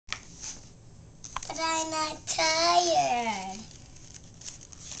I'm not tired.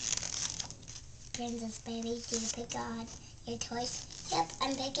 Princess Baby, do you pick on your toys? Yep,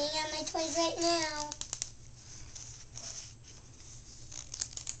 I'm picking on my toys right now.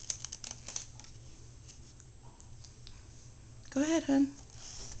 Go ahead, hon.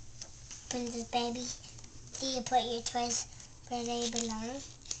 Princess Baby, do you put your toys where they belong?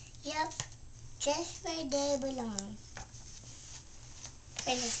 Yep, just where they belong.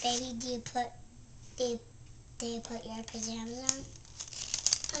 Princess Baby, do you put your pajamas on?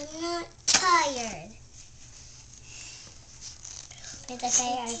 I'm not tired. Princess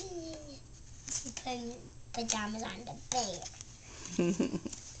Baby, she put pajamas on the bear.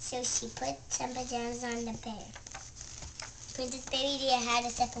 So she put some pajamas on the bear. Princess Baby, do you have a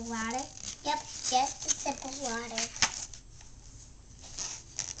sip of water? Yep, just a sip of water.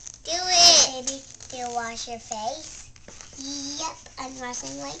 Do it! Baby, do you wash your face? Yep, I'm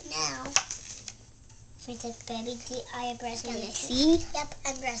washing right now. Princess Baby, are you brushing your teeth? Yep,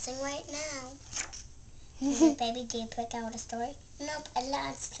 I'm brushing right now. Princess Baby, do you pick out a story? Nope, a lot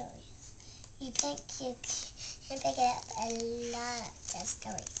of stories. You can pick up a lot of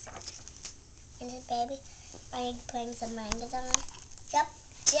stories. Princess Baby, are you putting some blankets on? Yep,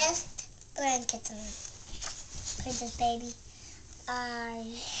 just blankets on. Princess Baby, I'm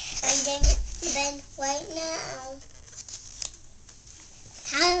getting to bed right now.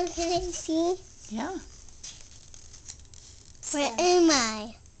 How can I see? Yeah, Where am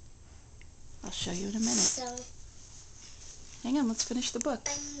I? I'll show you in a minute. So Hang on, let's finish the book.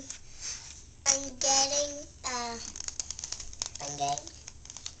 I'm getting to bed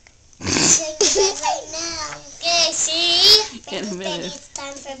right now. Okay, see? In a Princess Baby, minute. it's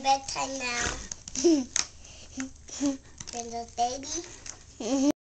time for bedtime now. Princess Baby.